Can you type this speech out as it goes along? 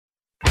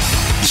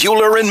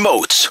Euler and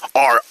Moats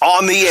are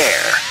on the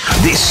air.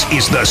 This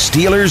is the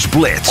Steelers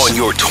Blitz on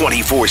your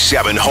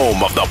 24/7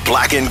 home of the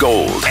black and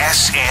gold.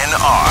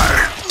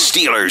 SNR,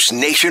 Steelers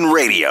Nation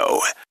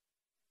Radio.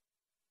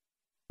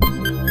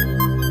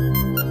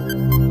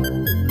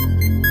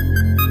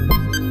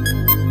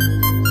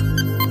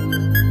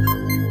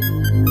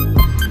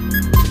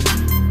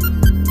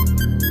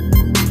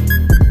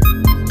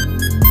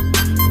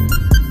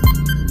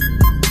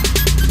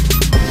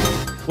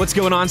 What's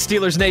going on,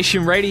 Steelers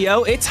Nation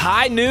Radio? It's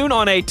high noon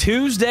on a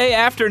Tuesday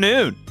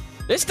afternoon.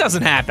 This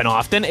doesn't happen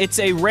often. It's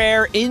a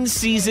rare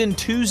in-season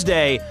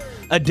Tuesday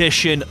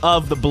edition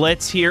of the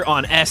Blitz here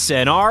on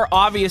SNR.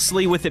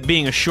 Obviously, with it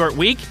being a short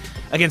week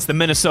against the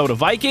Minnesota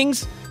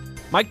Vikings,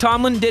 Mike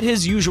Tomlin did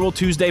his usual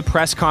Tuesday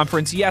press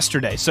conference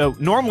yesterday. So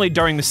normally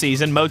during the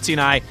season, Moatsy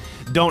and I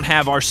don't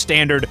have our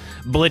standard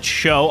Blitz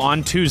show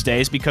on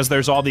Tuesdays because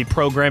there's all the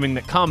programming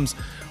that comes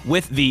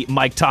with the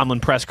Mike Tomlin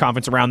press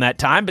conference around that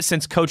time. But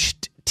since Coach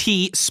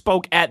T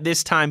spoke at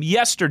this time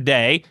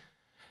yesterday,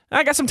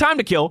 I got some time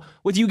to kill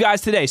with you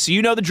guys today. So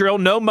you know the drill.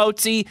 No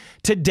Moatsy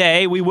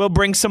today. We will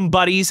bring some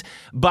buddies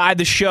by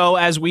the show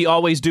as we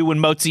always do when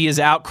Moatsy is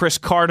out. Chris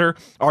Carter,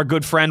 our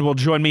good friend, will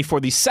join me for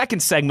the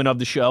second segment of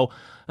the show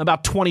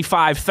about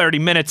 25, 30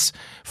 minutes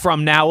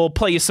from now. We'll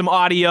play you some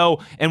audio,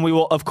 and we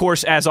will, of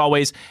course, as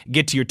always,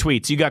 get to your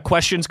tweets. You got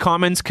questions,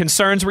 comments,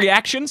 concerns,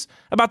 reactions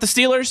about the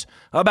Steelers,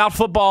 about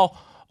football,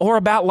 or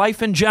about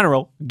life in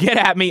general, get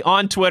at me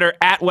on Twitter,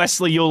 at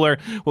Wesley Euler.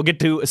 We'll get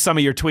to some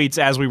of your tweets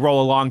as we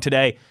roll along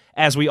today,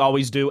 as we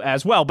always do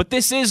as well. But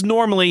this is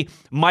normally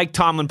Mike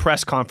Tomlin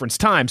press conference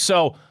time.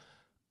 So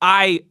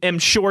I am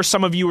sure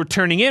some of you are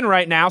turning in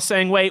right now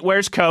saying, wait,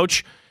 where's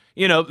Coach?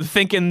 You know,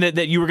 thinking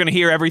that you were going to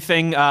hear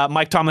everything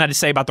Mike Tomlin had to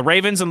say about the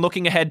Ravens and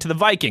looking ahead to the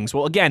Vikings.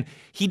 Well, again,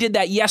 he did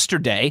that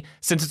yesterday.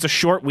 Since it's a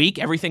short week,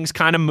 everything's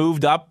kind of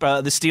moved up.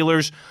 The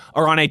Steelers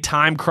are on a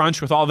time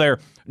crunch with all their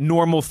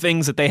normal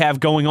things that they have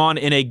going on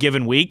in a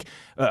given week.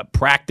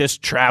 Practice,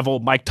 travel,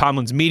 Mike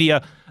Tomlin's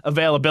media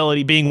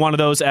availability being one of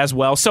those as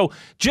well. So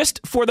just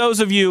for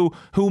those of you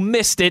who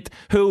missed it,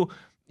 who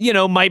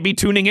might be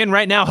tuning in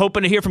right now,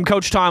 hoping to hear from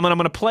Coach Tomlin, I'm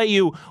going to play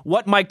you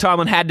what Mike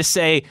Tomlin had to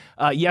say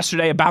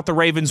yesterday about the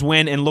Ravens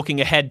win and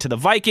looking ahead to the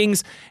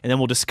Vikings, and then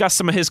we'll discuss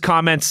some of his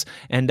comments,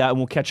 and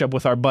we'll catch up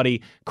with our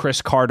buddy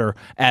Chris Carter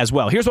as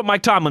well. Here's what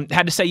Mike Tomlin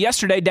had to say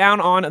yesterday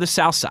down on the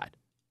South Side.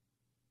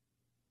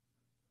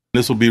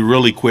 This will be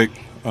really quick.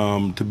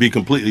 To be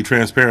completely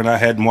transparent, I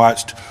hadn't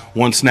watched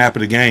one snap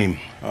of the game.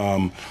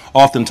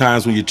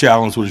 Oftentimes when you're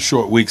challenged with a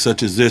short week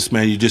such as this,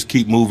 man, you just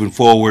keep moving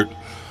forward.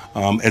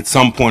 At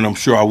some point, I'm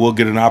sure I will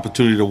get an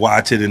opportunity to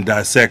watch it and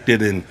dissect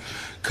it and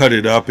cut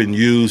it up and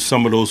use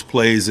some of those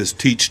plays as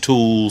teach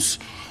tools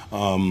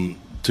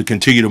to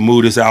continue to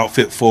move this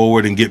outfit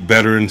forward and get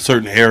better in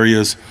certain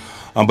areas.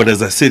 But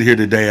as I sit here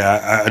today,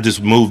 I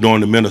just moved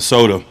on to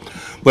Minnesota.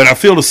 But I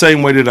feel the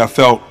same way that I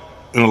felt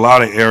in a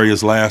lot of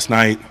areas last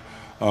night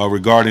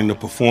regarding the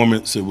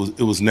performance. It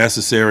was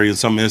necessary in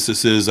some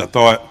instances. I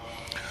thought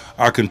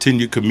our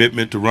continued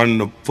commitment to running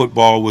the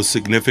football was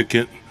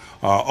significant.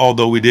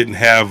 Although we didn't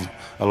have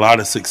a lot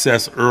of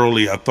success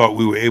early, I thought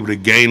we were able to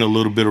gain a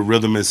little bit of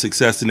rhythm and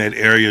success in that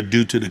area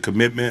due to the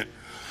commitment.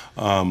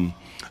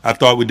 I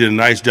thought we did a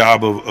nice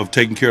job of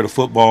taking care of the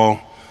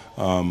football.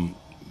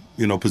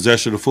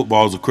 Possession of the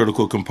football is a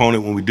critical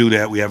component. When we do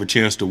that, we have a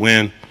chance to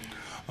win.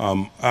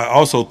 I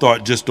also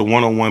thought just the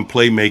one-on-one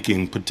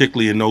playmaking,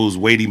 particularly in those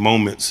weighty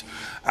moments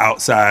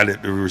outside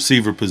at the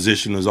receiver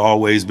position, has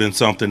always been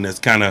something that's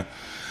kind of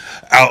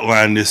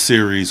outlined this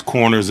series,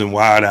 corners and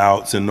wide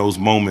outs in those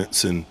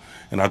moments. And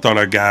I thought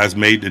our guys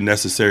made the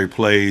necessary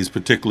plays,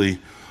 particularly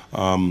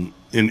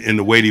in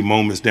the weighty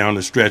moments down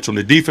the stretch. On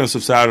the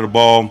defensive side of the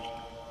ball,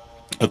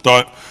 I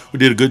thought we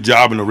did a good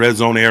job in the red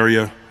zone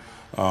area.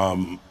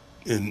 And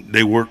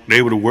they were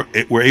able to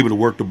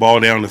work the ball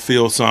down the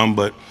field some,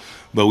 but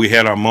we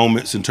had our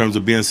moments in terms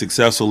of being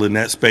successful in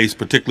that space,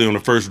 particularly on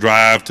the first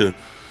drive to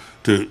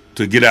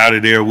get out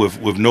of there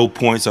with no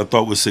points. I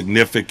thought was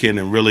significant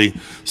and really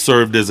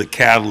served as a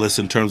catalyst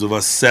in terms of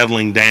us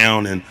settling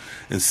down and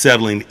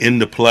settling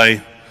into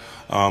play.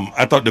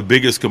 I thought the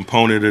biggest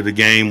component of the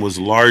game was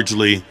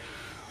largely,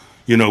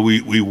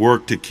 we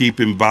worked to keep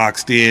him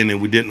boxed in,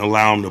 and we didn't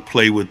allow him to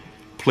play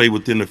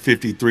within the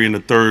 53 and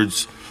a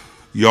thirds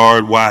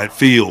yard wide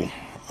field.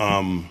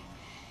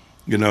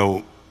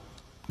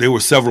 There were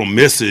several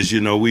misses. He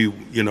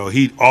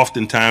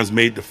oftentimes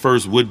made the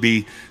first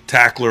would-be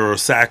tackler or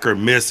sacker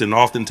miss, and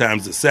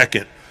oftentimes the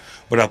second.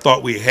 But I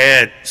thought we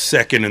had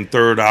second and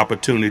third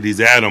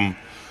opportunities at him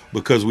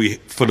because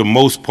for the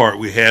most part,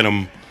 we had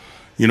him,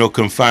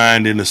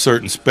 confined in a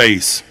certain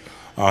space.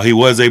 He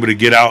was able to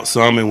get out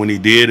some, and when he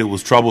did, it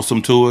was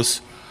troublesome to us.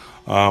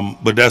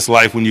 But that's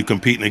life when you're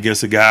competing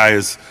against a guy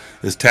as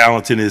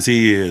talented as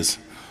he is,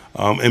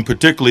 and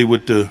particularly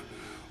with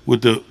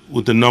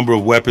the number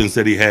of weapons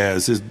that he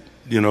has. His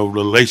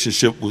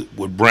relationship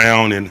with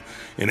Brown and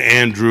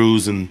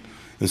Andrews and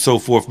so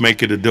forth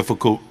make it a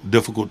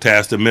difficult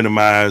task to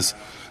minimize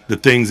the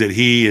things that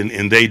he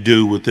and they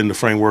do within the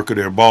framework of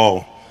their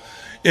ball.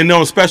 And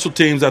on special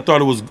teams, I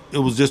thought it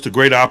was just a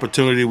great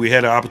opportunity. We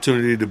had an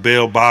opportunity to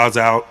bail Boz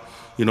out.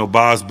 You know,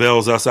 Boz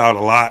bails us out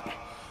a lot.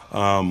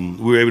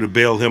 We were able to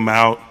bail him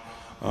out.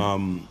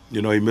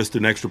 You know, he missed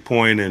an extra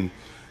point and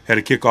had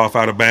a kickoff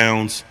out of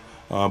bounds.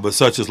 But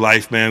such is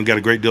life, man. Got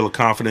a great deal of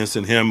confidence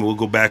in him. We'll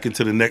go back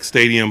into the next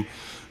stadium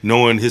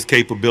knowing his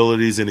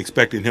capabilities and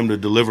expecting him to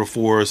deliver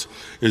for us.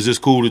 It's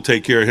just cool to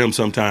take care of him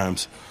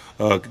sometimes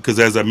because,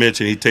 as I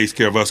mentioned, he takes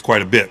care of us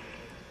quite a bit.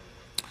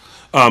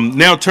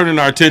 Now turning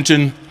our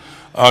attention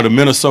to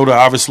Minnesota.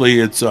 Obviously,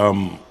 it's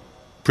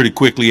pretty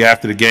quickly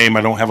after the game.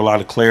 I don't have a lot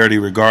of clarity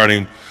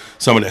regarding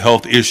some of the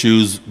health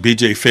issues.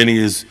 B.J. Finney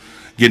is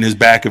getting his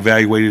back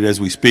evaluated as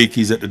we speak.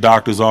 He's at the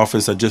doctor's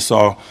office. I just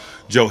saw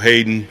Joe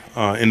Hayden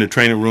in the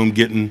training room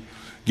getting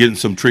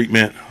some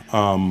treatment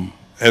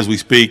as we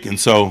speak. And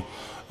so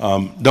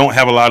don't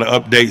have a lot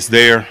of updates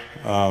there.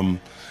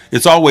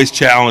 It's always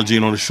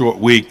challenging on a short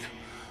week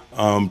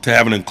to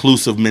have an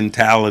inclusive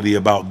mentality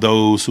about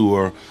those who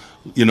are,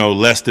 you know,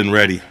 less than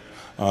ready.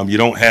 You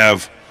don't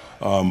have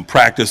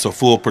practice or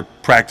full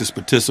practice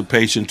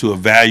participation to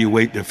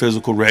evaluate their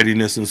physical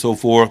readiness and so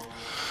forth.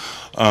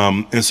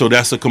 And so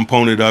that's a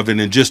component of it.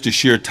 And just the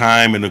sheer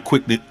time and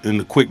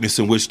the quickness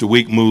in which the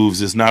week moves,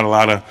 there's not a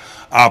lot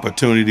of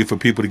opportunity for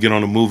people to get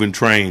on a moving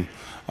train.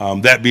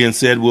 That being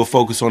said, we'll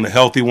focus on the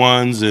healthy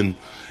ones and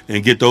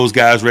get those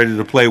guys ready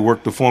to play,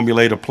 work to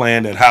formulate a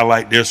plan that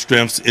highlight their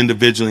strengths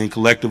individually and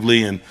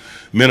collectively and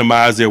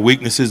minimize their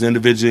weaknesses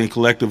individually and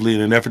collectively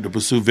in an effort to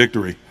pursue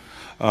victory.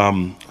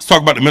 Let's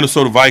talk about the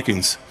Minnesota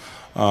Vikings.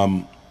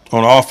 On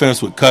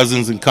offense with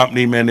Cousins and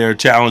company, man, they're a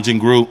challenging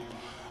group.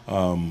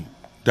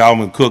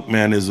 Dalvin Cook,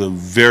 man, is a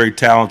very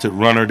talented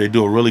runner. They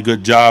do a really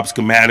good job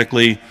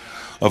schematically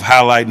of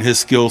highlighting his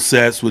skill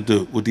sets with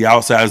the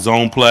outside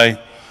zone play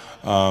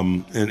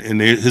and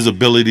his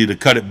ability to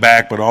cut it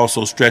back but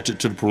also stretch it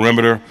to the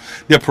perimeter.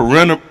 Their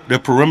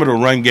perimeter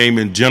run game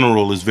in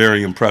general is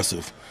very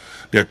impressive.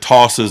 Their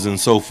tosses and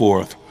so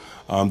forth.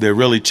 They're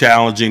really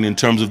challenging in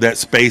terms of that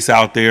space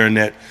out there in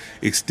that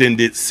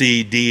extended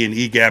C, D, and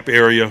E gap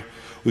area.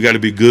 We got to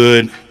be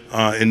good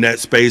in that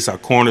space. Our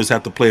corners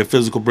have to play a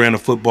physical brand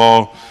of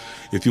football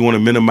if you want to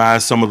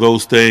minimize some of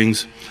those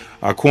things.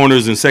 Our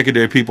corners and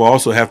secondary people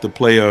also have to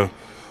play a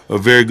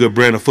very good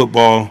brand of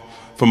football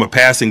from a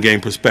passing game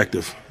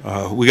perspective.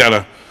 We got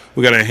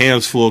our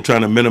hands full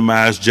trying to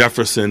minimize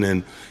Jefferson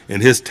and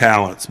his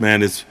talents.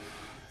 Man, it's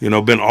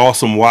been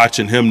awesome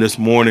watching him this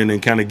morning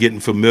and kind of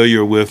getting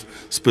familiar with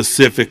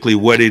specifically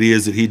what it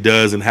is that he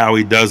does and how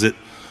he does it.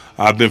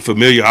 I've been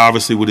familiar,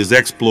 obviously, with his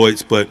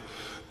exploits, but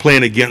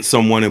playing against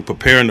someone and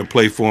preparing to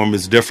play for him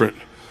is different.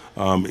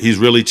 He's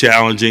really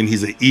challenging.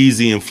 He's an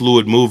easy and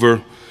fluid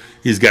mover.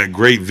 He's got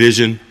great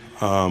vision.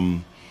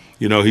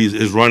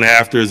 His run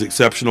after is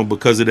exceptional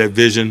because of that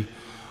vision.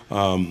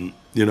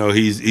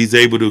 He's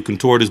able to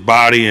contort his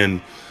body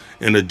and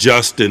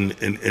adjust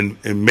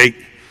and make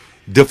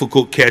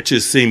difficult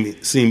catches seem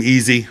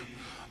easy.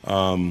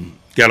 Got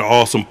an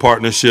awesome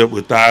partnership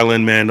with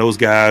Thielen, man. Those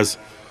guys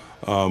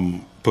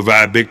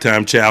provide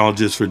big-time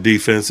challenges for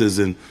defenses.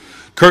 And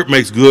Kurt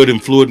makes good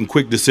and fluid and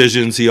quick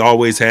decisions. He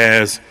always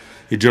has.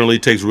 He generally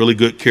takes really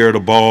good care of the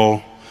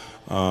ball.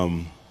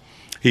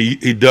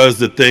 He does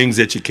the things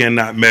that you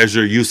cannot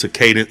measure, use of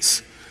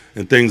cadence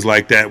and things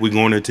like that. We're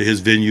going into his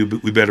venue,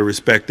 but we better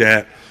respect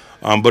that.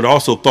 But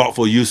also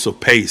thoughtful use of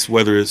pace,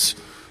 whether it's,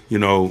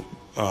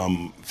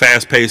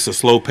 fast pace or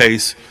slow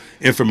pace,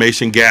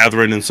 information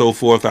gathering and so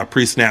forth. Our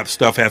pre-snap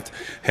stuff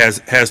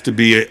has to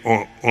be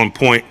on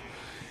point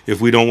if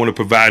we don't want to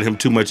provide him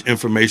too much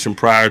information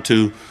prior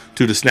to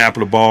the snap of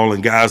the ball.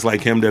 And guys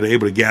like him that are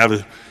able to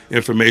gather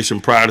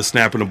information prior to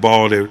snapping the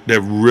ball,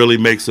 that really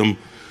makes them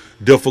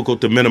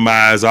difficult to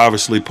minimize,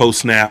 obviously,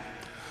 post-snap.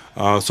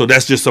 So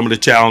that's just some of the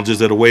challenges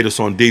that await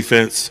us on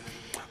defense.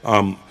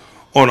 On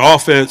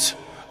offense,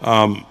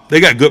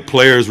 they got good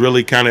players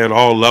really kind of at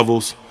all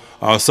levels,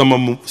 some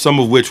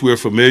of which we're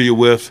familiar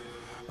with.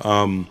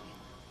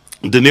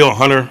 Danielle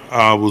Hunter,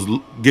 was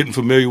getting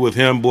familiar with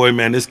him. Boy,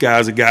 man, this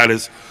guy's a guy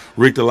that's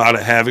wreaked a lot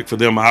of havoc for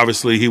them.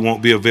 Obviously, he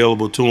won't be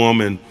available to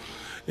them,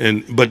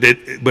 but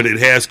it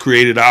has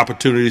created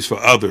opportunities for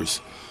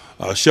others.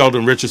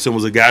 Sheldon Richardson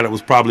was a guy that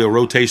was probably a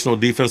rotational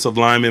defensive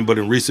lineman, but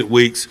in recent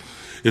weeks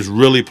is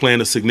really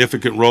playing a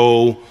significant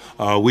role.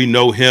 We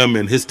know him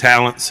and his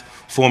talents,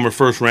 former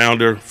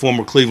first-rounder,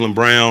 former Cleveland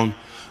Brown.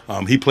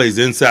 He plays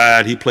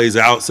inside. He plays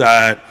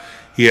outside.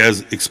 He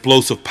has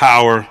explosive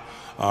power.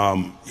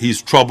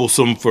 He's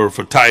troublesome for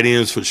tight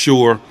ends for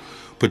sure,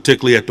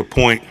 particularly at the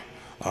point.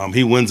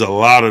 He wins a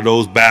lot of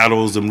those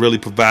battles and really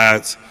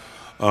provides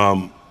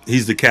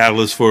he's the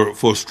catalyst for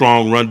a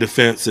strong run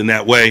defense in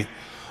that way.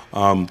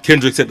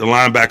 Kendricks at the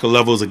linebacker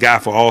level is a guy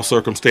for all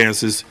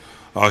circumstances.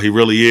 He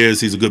really is.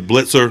 He's a good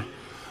blitzer.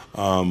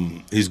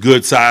 He's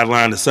good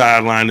sideline to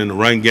sideline in the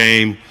run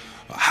game.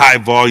 A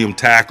high-volume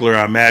tackler.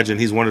 I imagine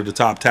he's one of the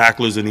top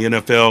tacklers in the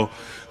NFL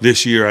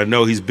this year. I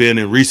know he's been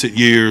in recent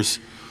years.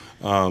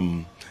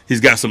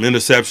 He's got some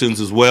interceptions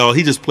as well.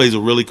 He just plays a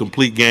really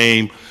complete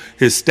game.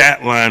 His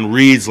stat line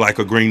reads like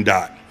a green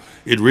dot.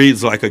 it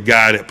reads like a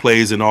guy that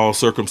plays in all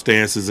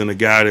circumstances and a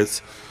guy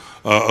that's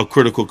a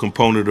critical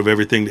component of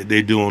everything that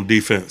they do on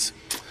defense.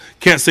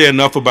 Can't say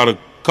enough about a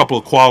couple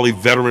of quality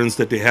veterans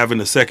that they have in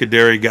the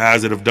secondary,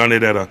 guys that have done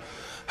it at a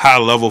high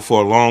level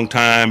for a long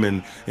time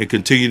and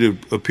continue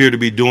to appear to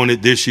be doing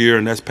it this year,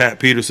 and that's Pat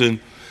Peterson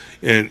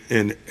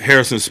and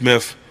Harrison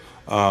Smith,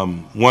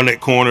 one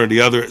at corner,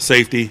 the other at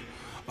safety.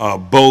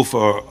 Both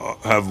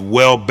have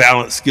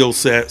well-balanced skill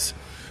sets.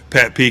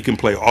 Pat P can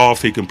play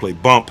off, he can play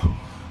bump.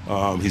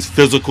 He's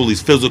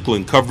physical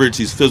in coverage,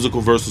 he's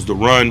physical versus the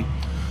run.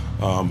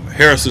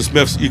 Harrison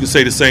Smith, you can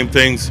say the same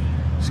things.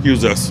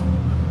 Excuse us.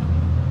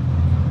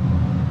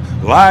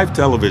 Live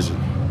television.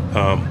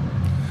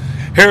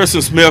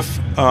 Harrison Smith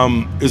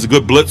is a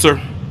good blitzer.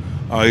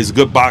 He's a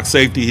good box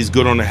safety. He's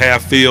good on the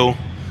half field.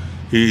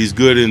 He's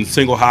good in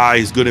single high.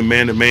 He's good in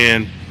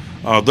man-to-man.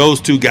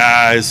 Those two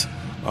guys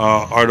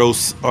are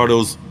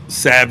those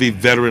savvy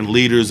veteran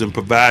leaders and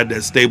provide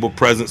that stable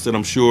presence that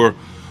I'm sure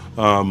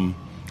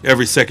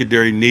every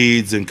secondary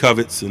needs and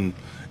covets, and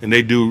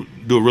they do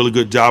a really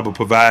good job of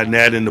providing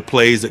that in the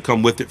plays that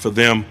come with it for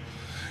them.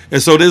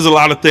 And so there's a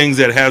lot of things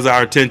that has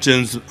our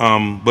attentions,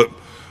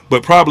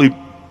 but probably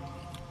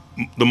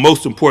the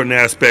most important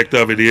aspect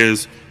of it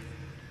is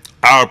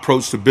our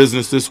approach to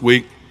business this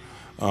week,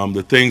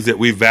 the things that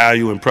we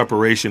value in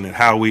preparation and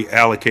how we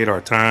allocate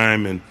our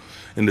time and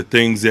the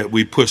things that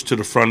we push to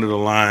the front of the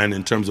line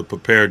in terms of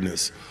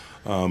preparedness.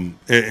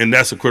 And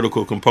that's a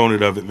critical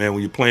component of it, man.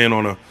 When you're playing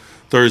on a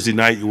Thursday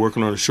night, you're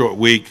working on a short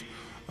week,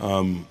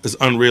 it's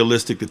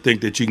unrealistic to think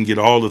that you can get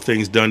all the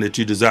things done that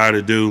you desire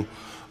to do,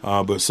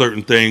 but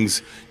certain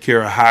things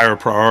carry a higher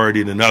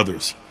priority than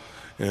others.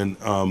 And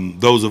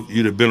those of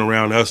you that have been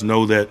around us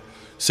know that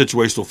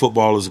situational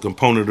football is a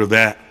component of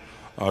that.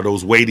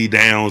 Those weighty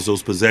downs,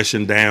 those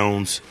possession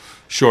downs,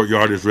 short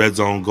yardage, red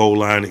zone, goal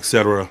line,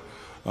 etc.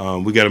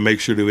 We got to make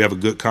sure that we have a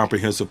good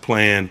comprehensive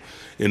plan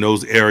in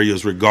those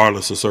areas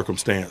regardless of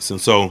circumstance.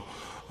 And so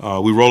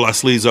we roll our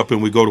sleeves up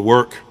and we go to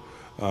work.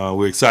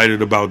 We're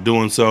excited about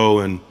doing so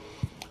and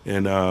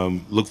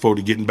look forward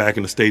to getting back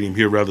in the stadium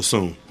here rather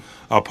soon.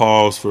 I'll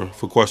pause for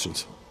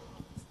questions.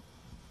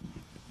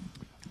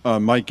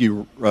 Mike,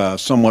 you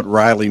somewhat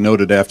wryly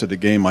noted after the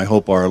game, I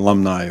hope our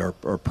alumni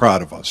are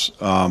proud of us.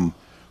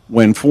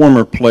 When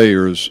former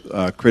players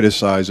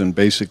criticize and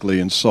basically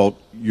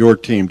insult your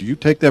team, do you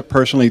take that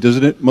personally? Does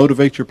it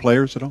motivate your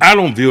players at all? I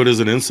don't view it as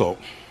an insult.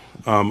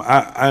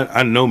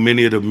 I know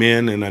many of the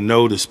men, and I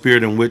know the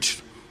spirit in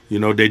which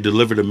they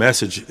deliver the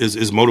message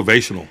is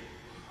motivational.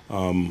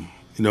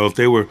 If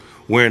they were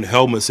wearing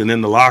helmets and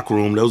in the locker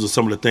room, those are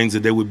some of the things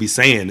that they would be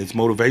saying. It's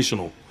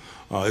motivational.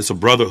 It's a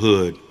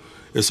brotherhood.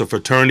 It's a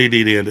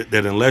fraternity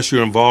that unless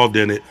you're involved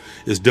in it,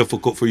 it's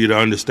difficult for you to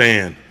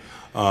understand,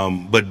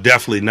 but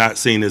definitely not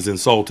seen as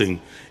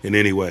insulting in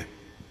any way.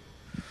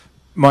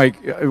 Mike,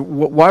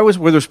 why was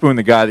Witherspoon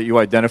the guy that you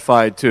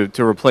identified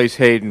to replace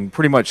Hayden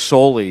pretty much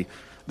solely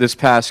this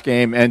past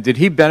game, and did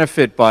he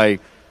benefit by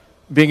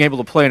being able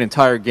to play an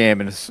entire game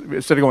and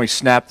instead of going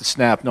snap to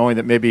snap, knowing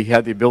that maybe he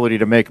had the ability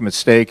to make a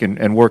mistake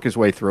and work his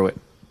way through it?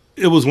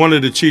 It was one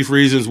of the chief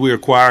reasons we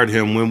acquired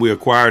him when we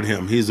acquired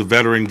him. He's a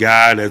veteran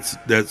guy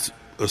that's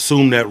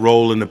assumed that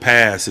role in the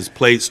past, has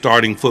played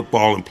starting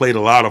football and played a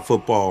lot of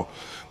football,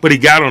 but he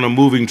got on a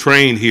moving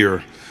train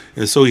here,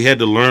 and so he had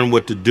to learn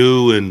what to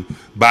do and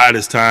bide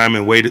his time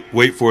and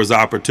wait for his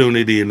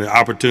opportunity, and the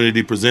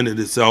opportunity presented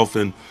itself,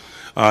 and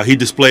he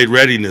displayed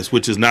readiness,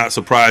 which is not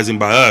surprising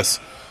by us.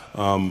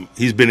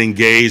 He's been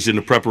engaged in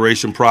the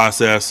preparation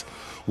process,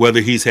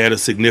 whether he's had a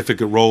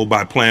significant role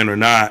by plan or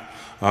not.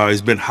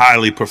 He's been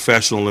highly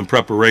professional in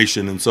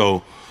preparation, and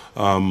so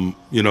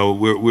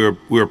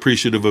we're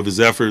appreciative of his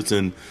efforts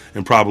and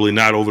probably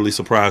not overly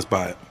surprised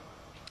by it.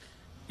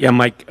 Yeah,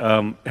 Mike,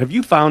 have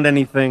you found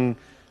anything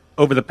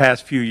over the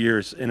past few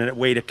years in a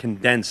way to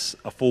condense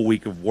a full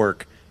week of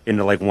work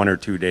into like 1 or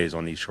 2 days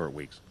on these short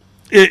weeks?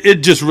 It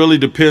just really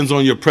depends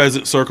on your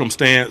present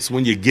circumstance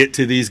when you get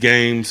to these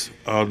games,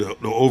 the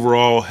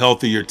overall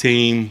health of your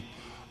team,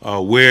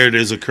 where it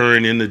is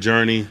occurring in the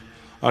journey.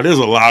 There's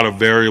a lot of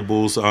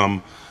variables.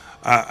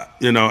 I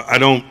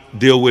don't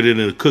deal with it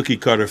in a cookie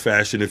cutter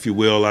fashion, if you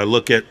will. I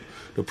look at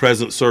the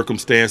present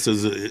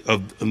circumstances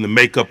of the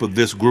makeup of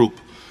this group.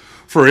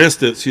 For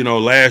instance,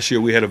 last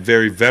year we had a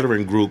very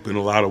veteran group in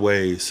a lot of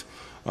ways.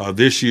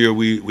 This year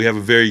we have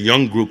a very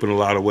young group in a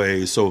lot of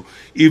ways. So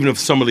even if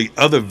some of the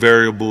other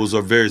variables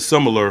are very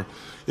similar,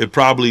 it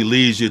probably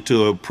leads you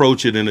to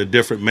approach it in a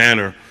different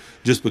manner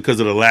just because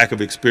of the lack of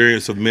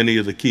experience of many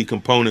of the key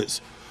components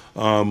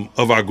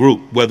of our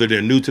group, whether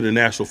they're new to the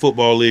National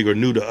Football League or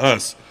new to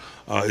us,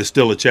 is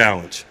still a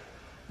challenge.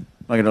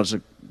 Mike, it's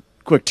a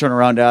quick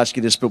turnaround to ask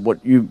you this, but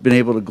what you've been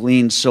able to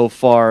glean so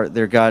far,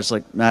 there are guys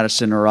like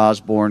Madison or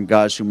Osborne,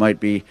 guys who might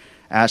be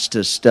asked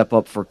to step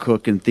up for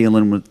Cook and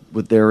Thielen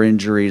with their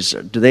injuries.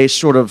 Is this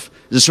sort of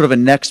a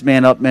next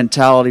man up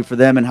mentality for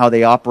them and how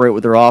they operate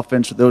with their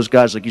offense with those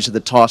guys, like you said, the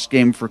toss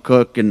game for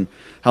Cook and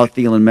how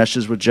Thielen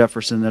meshes with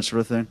Jefferson, that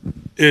sort of thing?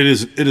 It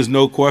is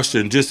no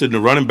question. Just in the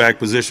running back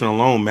position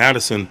alone,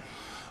 Madison,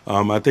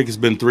 I think it's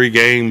been 3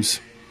 games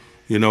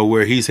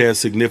where he's had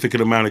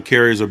significant amount of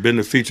carries or been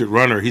the featured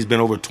runner. He's been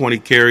over 20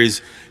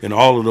 carries in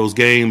all of those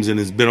games and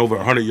has been over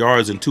 100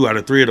 yards in 2 out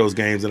of 3 of those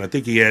games, and I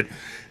think he had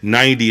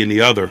 90 in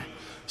the other.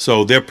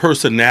 So their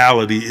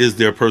personality is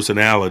their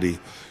personality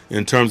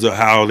in terms of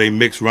how they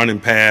mix run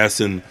and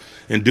pass and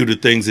do the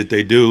things that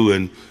they do.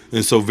 And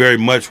so very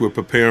much we're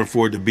preparing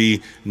for it to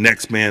be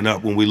next man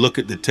up. When we look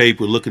at the tape,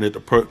 we're looking at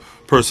the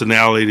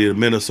personality of the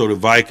Minnesota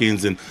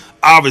Vikings and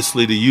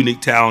obviously the unique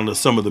talent of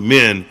some of the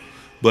men,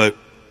 but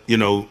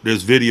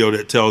there's video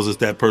that tells us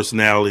that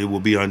personality will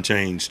be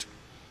unchanged.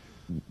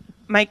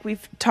 Mike,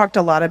 we've talked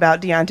a lot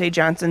about Deontay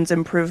Johnson's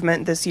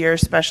improvement this year,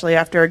 especially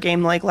after a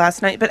game like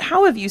last night, but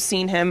how have you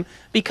seen him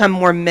become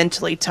more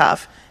mentally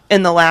tough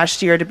in the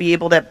last year to be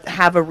able to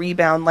have a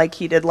rebound like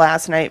he did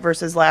last night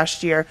versus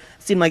last year?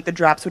 It seemed like the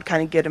drops would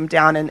kind of get him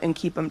down and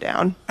keep him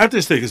down. I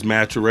just think it's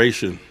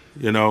maturation.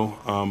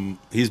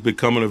 He's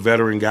becoming a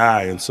veteran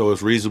guy, and so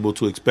it's reasonable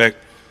to expect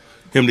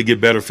him to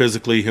get better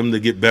physically, him to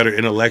get better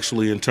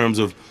intellectually in terms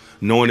of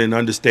knowing and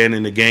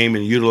understanding the game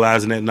and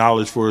utilizing that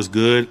knowledge for his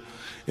good,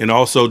 and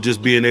also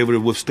just being able to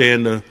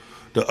withstand the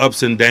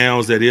ups and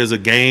downs that is a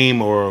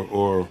game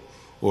or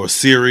a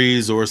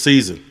series or a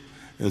season.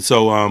 And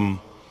so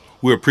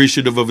we're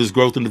appreciative of his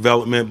growth and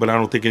development, but I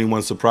don't think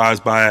anyone's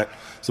surprised by it.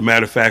 As a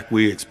matter of fact,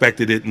 we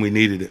expected it and we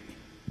needed it.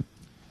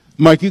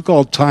 Mike, you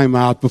called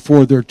timeout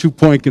before their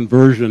 2-point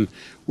conversion.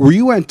 Were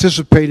you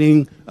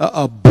anticipating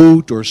a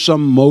boot or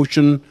some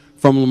motion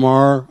from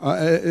Lamar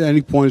at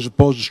any point as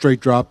opposed to straight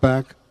drop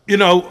back?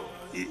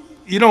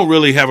 You don't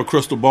really have a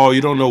crystal ball.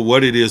 You don't know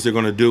what it is they're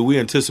going to do. We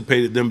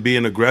anticipated them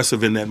being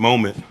aggressive in that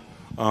moment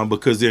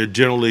because they're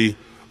generally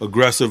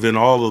aggressive in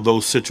all of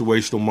those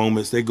situational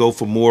moments. They go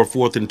for more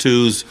 4th and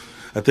 2s,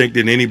 I think,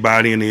 than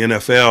anybody in the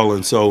NFL.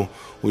 And so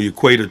when you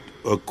equate a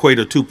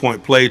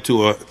 2-point play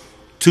to a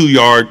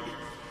 2-yard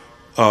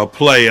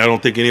play, I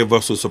don't think any of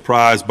us are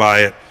surprised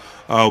by it.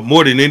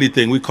 More than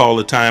anything, we call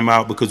a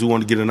timeout because we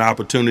want to get an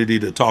opportunity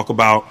to talk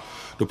about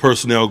the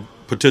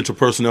potential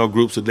personnel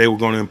groups that they were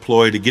going to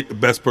employ to get the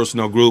best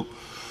personnel group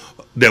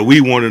that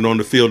we wanted on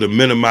the field to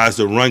minimize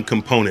the run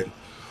component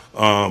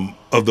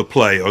of the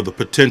play or the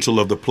potential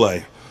of the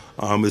play.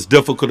 It's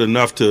difficult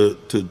enough to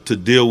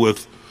deal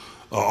with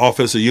an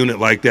offensive unit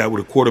like that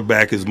with a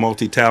quarterback as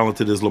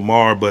multi-talented as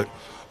Lamar, but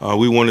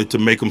we wanted to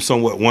make them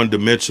somewhat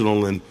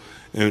one-dimensional,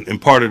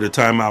 and part of the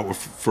timeout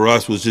for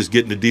us was just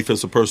getting the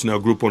defensive personnel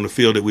group on the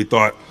field that we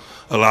thought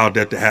allowed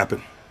that to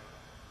happen.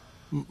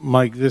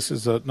 Mike, this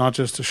is not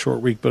just a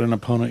short week, but an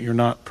opponent you're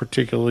not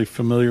particularly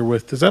familiar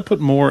with. Does that put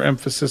more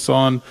emphasis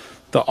on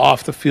the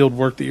off-the-field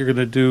work that you're going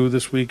to do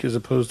this week as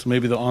opposed to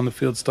maybe the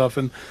on-the-field stuff?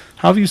 And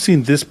how have you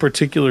seen this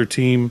particular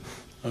team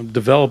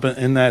develop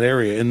in that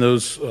area, in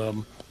those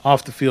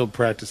off-the-field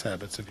practice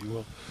habits, if you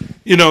will?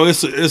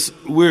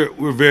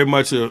 We're very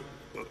much a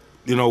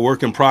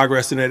work in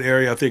progress in that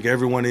area. I think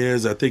everyone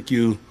is. I think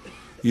you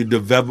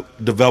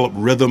develop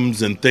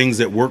rhythms and things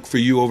that work for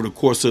you over the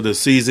course of the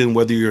season,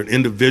 whether you're an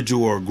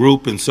individual or a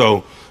group. And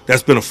so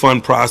that's been a fun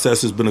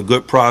process. It's been a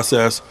good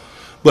process.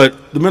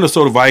 But the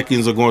Minnesota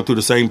Vikings are going through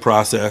the same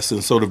process,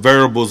 and so the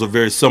variables are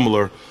very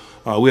similar.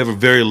 We have a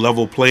very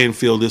level playing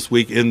field this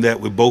week in that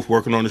we're both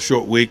working on a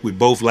short week. We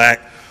both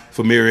lack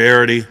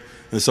familiarity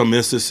in some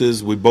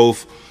instances. We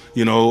both,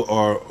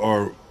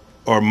 are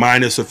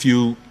minus a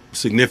few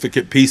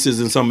significant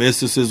pieces in some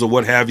instances or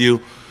what have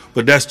you.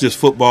 But that's just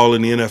football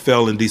in the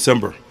NFL in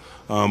December.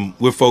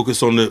 We're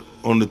focused on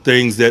the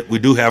things that we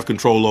do have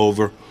control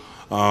over,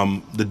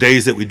 the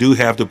days that we do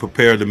have to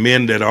prepare the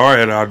men that are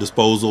at our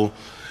disposal,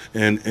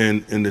 and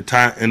the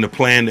time and the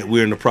plan that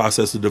we're in the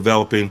process of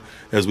developing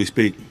as we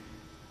speak.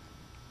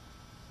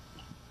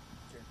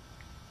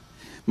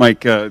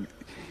 Mike,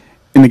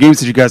 in the games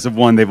that you guys have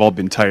won, they've all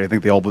been tight. I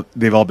think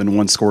they've all been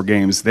one-score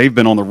games. They've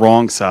been on the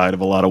wrong side of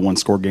a lot of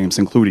one-score games,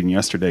 including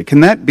yesterday. Can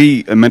that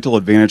be a mental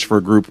advantage for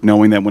a group,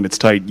 knowing that when it's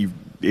tight, you're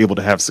able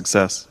to have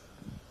success?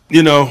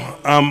 I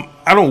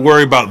don't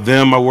worry about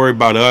them. I worry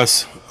about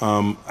us.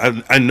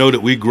 I know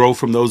that we grow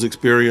from those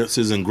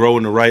experiences and grow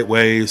in the right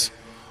ways,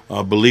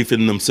 belief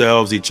in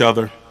themselves, each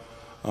other.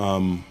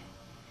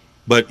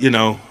 But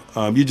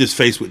you're just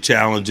faced with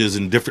challenges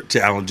and different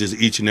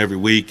challenges each and every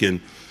week.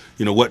 And,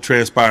 what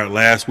transpired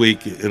last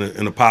week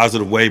in a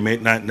positive way may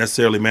not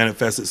necessarily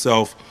manifest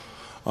itself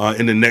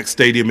in the next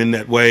stadium in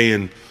that way.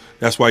 And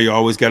that's why you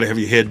always got to have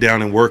your head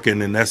down and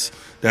working. And that's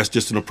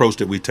just an approach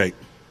that we take.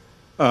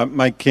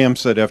 Mike, Cam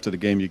said after the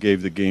game you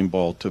gave the game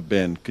ball to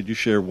Ben. Could you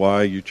share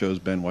why you chose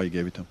Ben, why you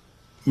gave it to him?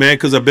 Man,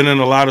 because I've been in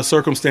a lot of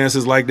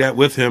circumstances like that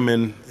with him,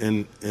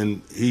 and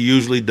he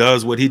usually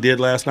does what he did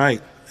last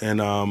night. And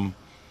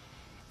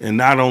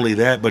not only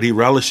that, but he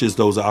relishes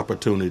those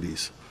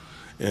opportunities.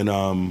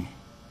 And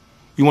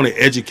you want to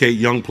educate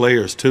young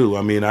players too.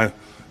 I mean,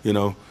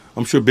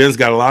 I'm sure Ben's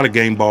got a lot of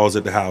game balls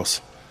at the house,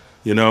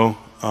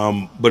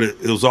 but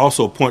it was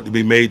also a point to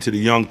be made to the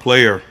young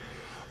player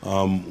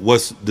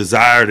what's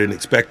desired and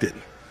expected.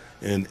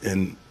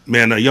 And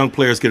man, young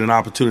players get an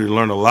opportunity to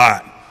learn a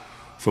lot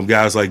from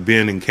guys like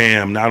Ben and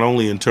Cam, not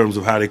only in terms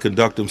of how they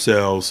conduct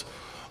themselves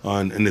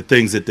and the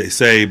things that they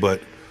say,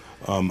 but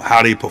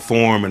how they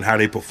perform and how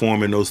they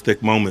perform in those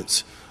thick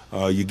moments.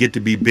 You get to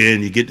be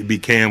Ben, you get to be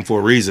Cam for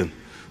a reason,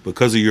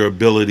 because of your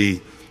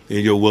ability and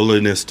your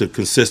willingness to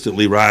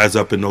consistently rise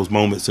up in those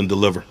moments and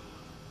deliver.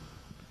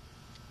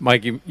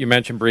 Mike, you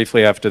mentioned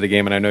briefly after the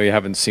game, and I know you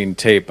haven't seen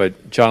tape,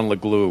 but John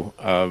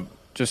LeGlue,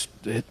 just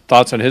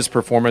thoughts on his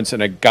performance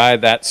and a guy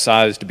that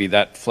size to be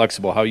that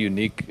flexible. How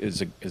unique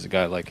is a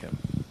guy like him?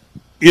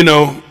 You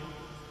know,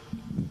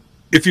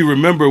 if you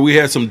remember, we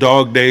had some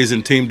dog days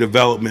in team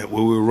development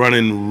where we were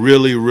running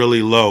really,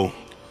 really low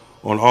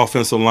on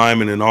offensive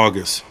linemen in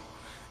August.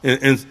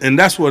 And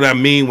that's what I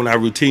mean when I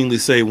routinely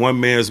say one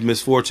man's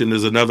misfortune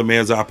is another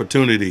man's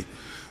opportunity,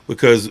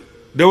 because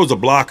there was a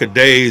block of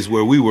days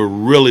where we were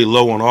really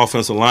low on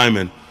offensive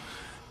linemen,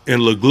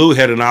 and LeGlue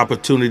had an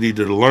opportunity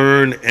to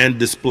learn and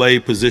display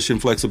position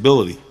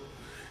flexibility.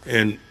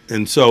 And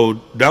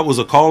so that was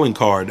a calling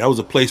card. That was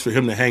a place for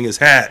him to hang his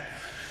hat.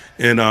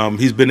 And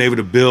he's been able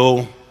to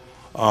build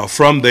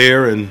from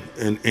there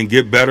and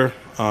get better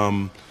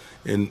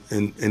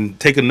and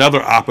take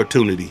another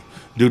opportunity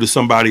due to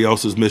somebody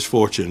else's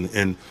misfortune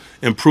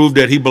and prove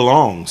that he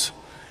belongs.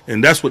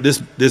 And that's what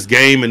this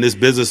game and this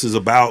business is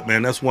about,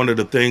 man. That's one of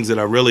the things that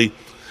I really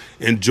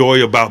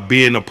enjoy about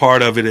being a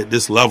part of it at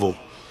this level.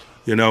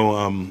 You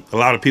know, a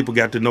lot of people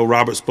got to know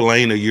Robert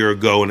Spillane a year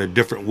ago in a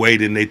different way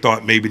than they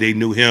thought maybe they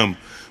knew him,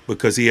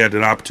 because he had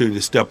an opportunity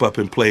to step up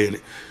and play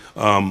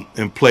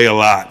a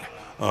lot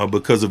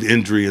because of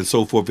injury and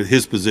so forth at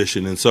his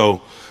position. And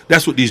so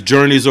that's what these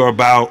journeys are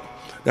about.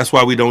 That's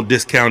why we don't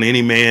discount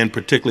any man,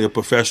 particularly a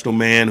professional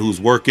man who's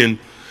working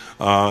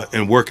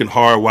and working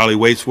hard while he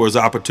waits for his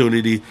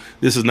opportunity.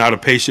 This is not a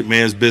patient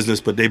man's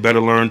business, but they better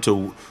learn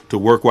to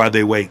work while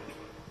they wait.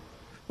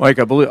 Mike,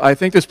 I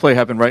think this play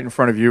happened right in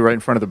front of you, right in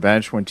front of the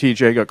bench, when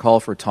TJ got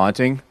called for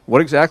taunting.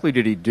 What exactly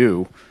did he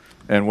do,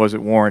 and was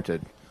it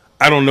warranted?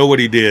 I don't know what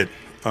he did.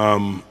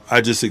 I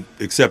just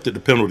accepted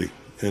the penalty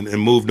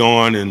and moved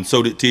on, and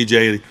so did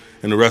TJ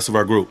and the rest of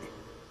our group.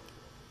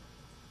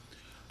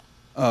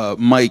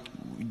 Mike,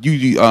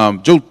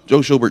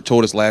 Joe Schobert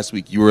told us last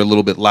week you were a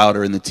little bit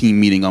louder in the team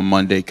meeting on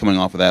Monday coming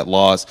off of that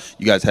loss.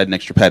 You guys had an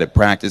extra padded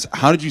practice.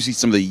 How did you see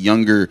some of the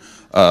younger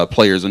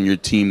players on your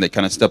team that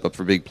kind of step up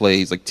for big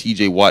plays, like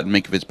TJ Watt and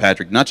Minkah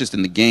Fitzpatrick, not just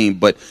in the game,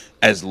 but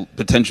as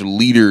potential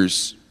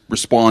leaders,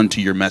 respond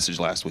to your message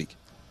last week?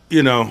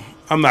 You know,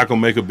 I'm not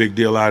going to make a big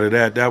deal out of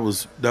that. That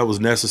was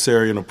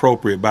necessary and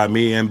appropriate by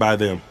me and by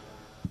them.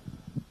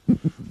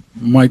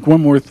 Mike,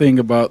 one more thing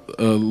about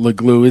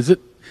LeGlue. Is it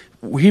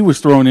he was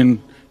thrown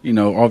in, you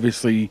know,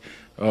 obviously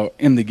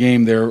in the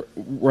game there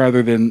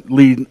rather than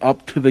leading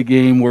up to the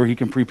game where he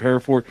can prepare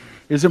for it?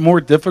 Is it more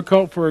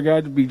difficult for a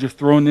guy to be just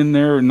thrown in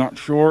there and not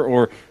sure,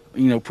 or,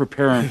 you know,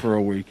 preparing for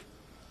a week?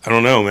 I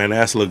don't know, man.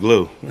 Ask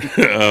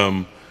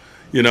LeGlue.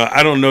 You know,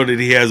 I don't know that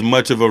he has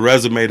much of a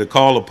resume to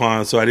call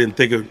upon, so I didn't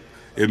think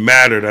it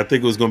mattered. I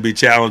think it was going to be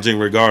challenging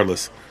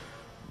regardless.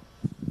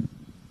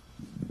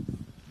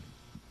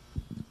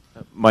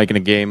 Mike, in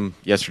a game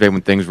yesterday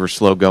when things were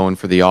slow going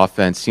for the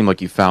offense, seemed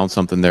like you found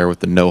something there with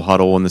the no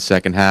huddle in the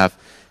second half.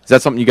 Is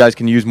that something you guys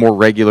can use more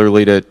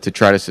regularly to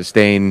try to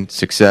sustain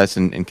success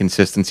and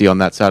consistency on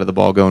that side of the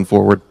ball going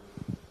forward?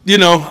 You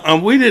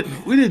know, we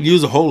didn't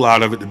use a whole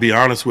lot of it, to be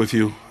honest with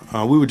you.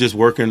 We were just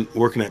working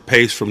at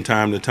pace from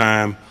time to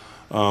time.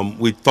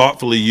 We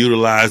thoughtfully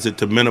utilized it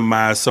to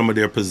minimize some of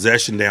their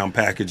possession down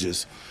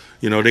packages.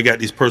 You know, they got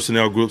these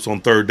personnel groups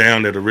on third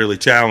down that are really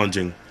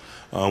challenging.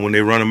 When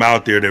they run them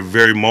out there, they're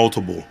very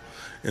multiple.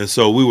 And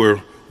so we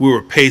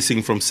were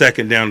pacing from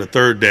second down to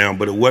third down,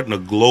 but it wasn't a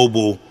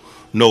global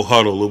no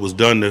huddle. It was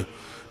done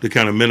to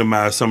kind of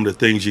minimize some of the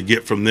things you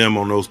get from them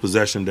on those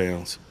possession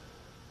downs.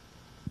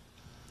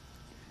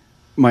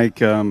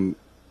 Mike, you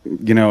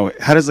know,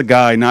 how does a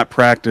guy not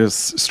practice,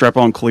 strap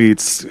on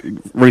cleats,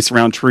 race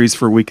around trees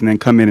for a week, and then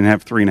come in and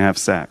have 3.5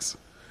 sacks?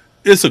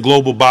 It's a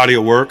global body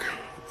of work.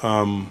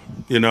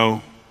 You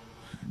know,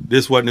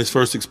 this wasn't his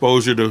first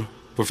exposure to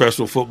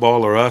professional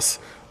football or us.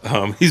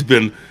 He's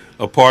been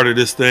a part of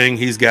this thing.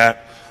 He's got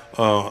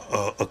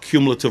a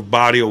cumulative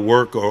body of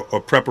work or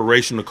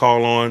preparation to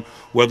call on,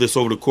 whether it's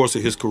over the course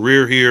of his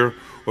career here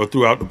or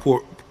throughout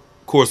the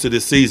course of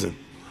this season.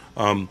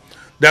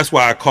 That's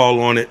why I call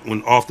on it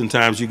when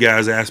oftentimes you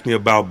guys ask me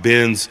about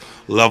Ben's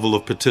level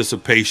of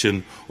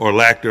participation or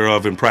lack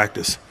thereof in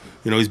practice.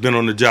 You know, he's been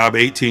on the job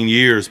 18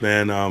 years,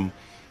 man.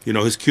 You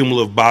know, his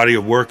cumulative body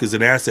of work is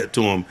an asset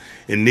to him.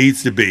 It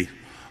needs to be.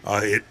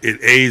 It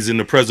aids in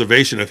the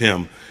preservation of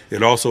him.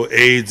 It also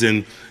aids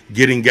in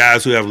getting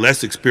guys who have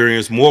less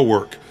experience more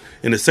work.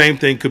 And the same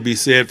thing could be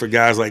said for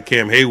guys like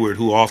Cam Hayward,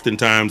 who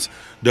oftentimes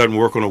doesn't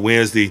work on a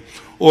Wednesday,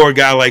 or a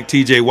guy like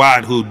TJ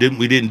Watt, who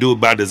we didn't do it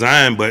by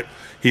design, but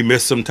he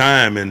missed some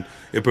time, and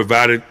it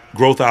provided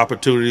growth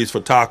opportunities for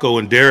Taco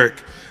and Derek,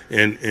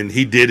 and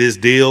he did his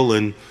deal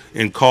and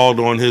called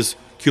on his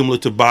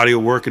cumulative body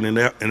of work in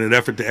an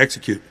effort to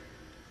execute.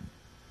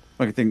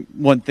 I think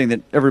one thing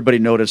that everybody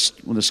noticed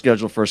when the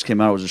schedule first came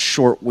out was a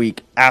short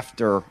week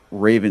after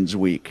Ravens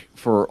week.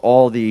 For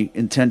all the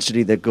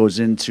intensity that goes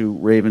into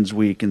Ravens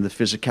week and the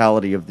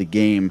physicality of the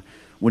game,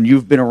 when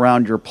you've been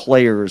around your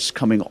players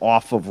coming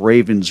off of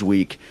Ravens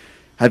week,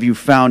 have you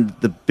found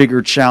the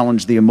bigger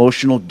challenge the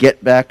emotional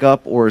get back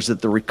up, or is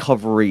it the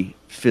recovery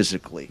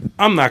physically?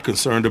 I'm not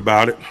concerned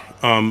about it.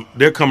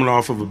 They're coming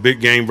off of a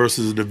big game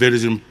versus a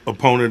division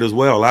opponent as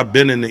well. I've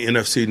been in the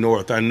NFC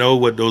North. I know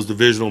what those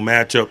divisional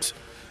matchups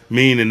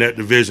mean in that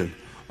division.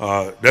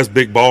 That's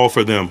big ball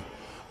for them,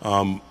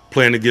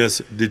 playing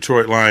against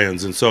Detroit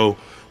Lions. And so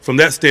from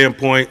that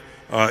standpoint,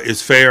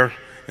 it's fair.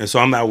 And so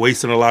I'm not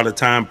wasting a lot of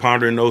time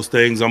pondering those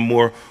things. I'm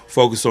more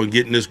focused on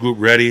getting this group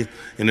ready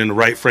and in the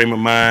right frame of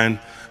mind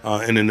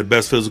and in the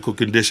best physical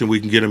condition we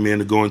can get them in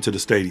to go into the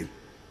stadium.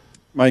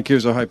 Mike,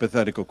 here's a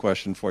hypothetical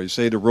question for you.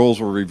 Say the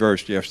roles were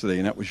reversed yesterday,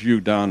 and that was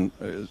you down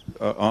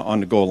on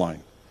the goal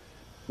line.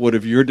 Would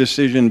have your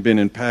decision been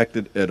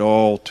impacted at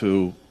all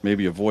to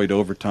maybe avoid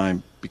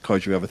overtime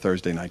because you have a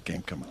Thursday night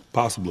game coming up?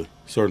 Possibly,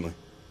 certainly.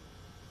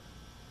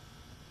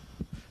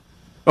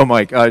 Oh,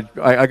 Mike, I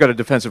got a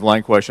defensive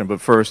line question, but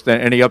first,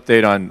 any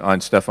update on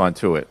Stephon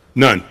Tuitt?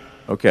 None.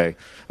 Okay.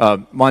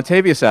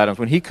 Montavious Adams,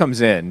 when he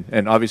comes in,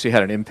 and obviously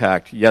had an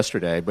impact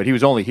yesterday, but he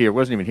was only here,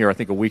 wasn't even here, I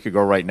think, a week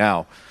ago right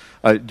now.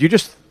 Do you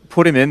just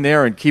put him in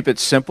there and keep it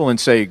simple and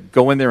say,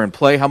 go in there and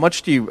play? How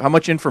much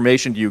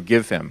information do you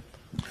give him?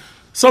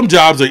 Some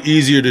jobs are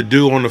easier to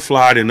do on the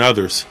fly than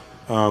others.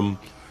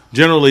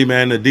 Generally,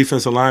 man, the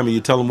defensive lineman,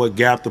 you tell him what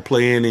gap to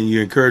play in and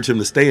you encourage him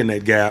to stay in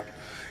that gap,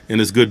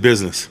 and it's good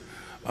business.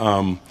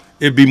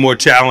 It'd be more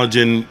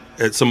challenging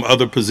at some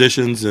other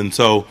positions, and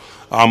so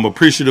I'm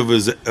appreciative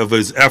of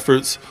his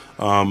efforts.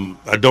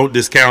 I don't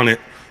discount it,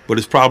 but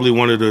it's probably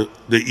one of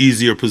the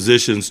easier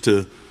positions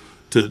to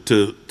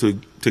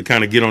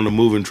kind of get on the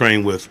move and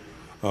train with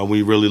when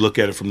you really look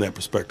at it from that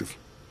perspective.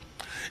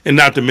 And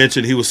not to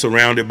mention he was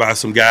surrounded by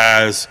some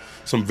guys,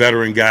 some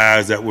veteran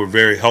guys that were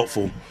very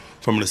helpful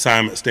from an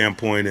assignment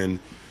standpoint in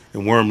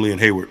Wormley and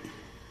Hayward.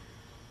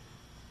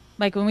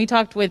 Mike, when we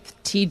talked with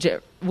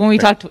TJ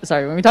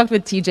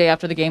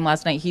after the game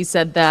last night, he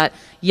said that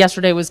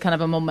yesterday was kind of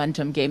a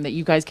momentum game that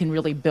you guys can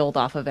really build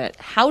off of it.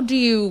 How do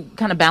you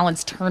kind of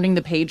balance turning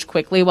the page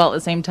quickly while at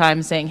the same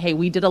time saying, hey,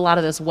 we did a lot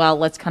of this well,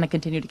 let's kind of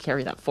continue to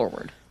carry that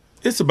forward?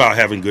 It's about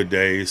having good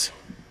days.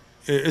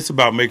 It's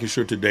about making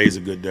sure today's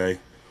a good day.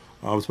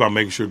 It's about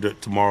making sure that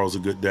tomorrow's a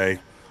good day.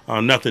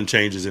 Nothing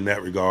changes in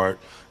that regard.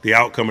 The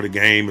outcome of the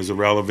game is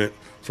irrelevant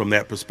from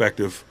that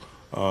perspective.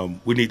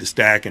 We need to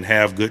stack and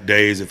have good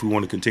days if we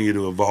want to continue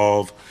to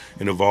evolve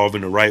in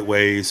the right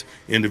ways,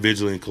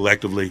 individually and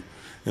collectively.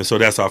 And so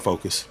that's our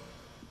focus.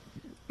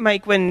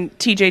 Mike, when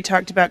TJ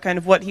talked about kind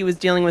of what he was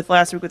dealing with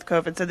last week with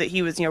COVID, said that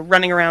he was,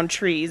 running around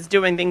trees,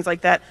 doing things like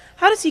that.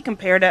 How does he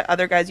compare to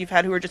other guys you've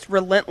had who are just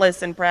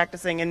relentless in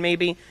practicing, and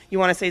maybe you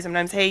want to say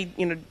sometimes, hey,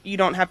 you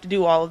don't have to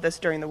do all of this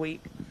during the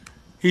week?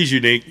 He's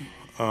unique.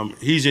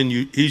 He's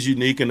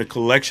unique in a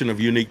collection of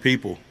unique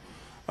people.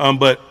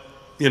 But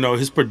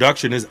his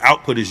production, his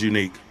output is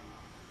unique.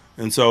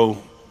 And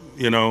so,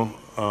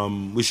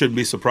 we shouldn't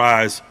be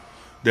surprised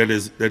that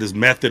his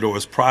method or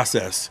his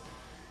process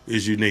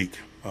is unique.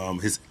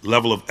 His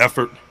level of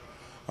effort,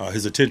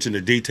 his attention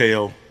to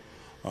detail,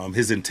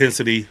 his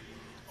intensity,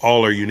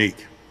 all are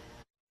unique.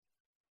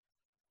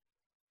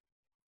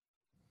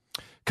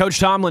 Coach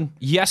Tomlin,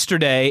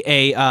 yesterday,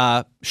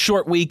 a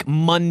short week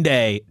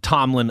Monday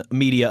Tomlin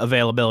media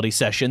availability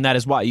session. That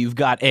is why you've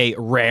got a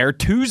rare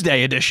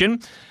Tuesday edition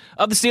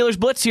of the Steelers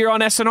Blitz here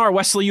on SNR.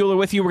 Wesley Euler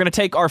with you. We're going to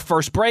take our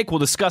first break. We'll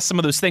discuss some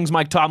of those things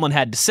Mike Tomlin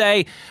had to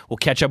say. We'll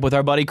catch up with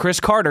our buddy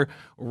Chris Carter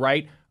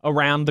right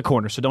around the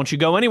corner. So don't you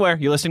go anywhere.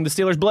 You're listening to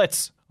Steelers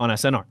Blitz on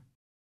SNR.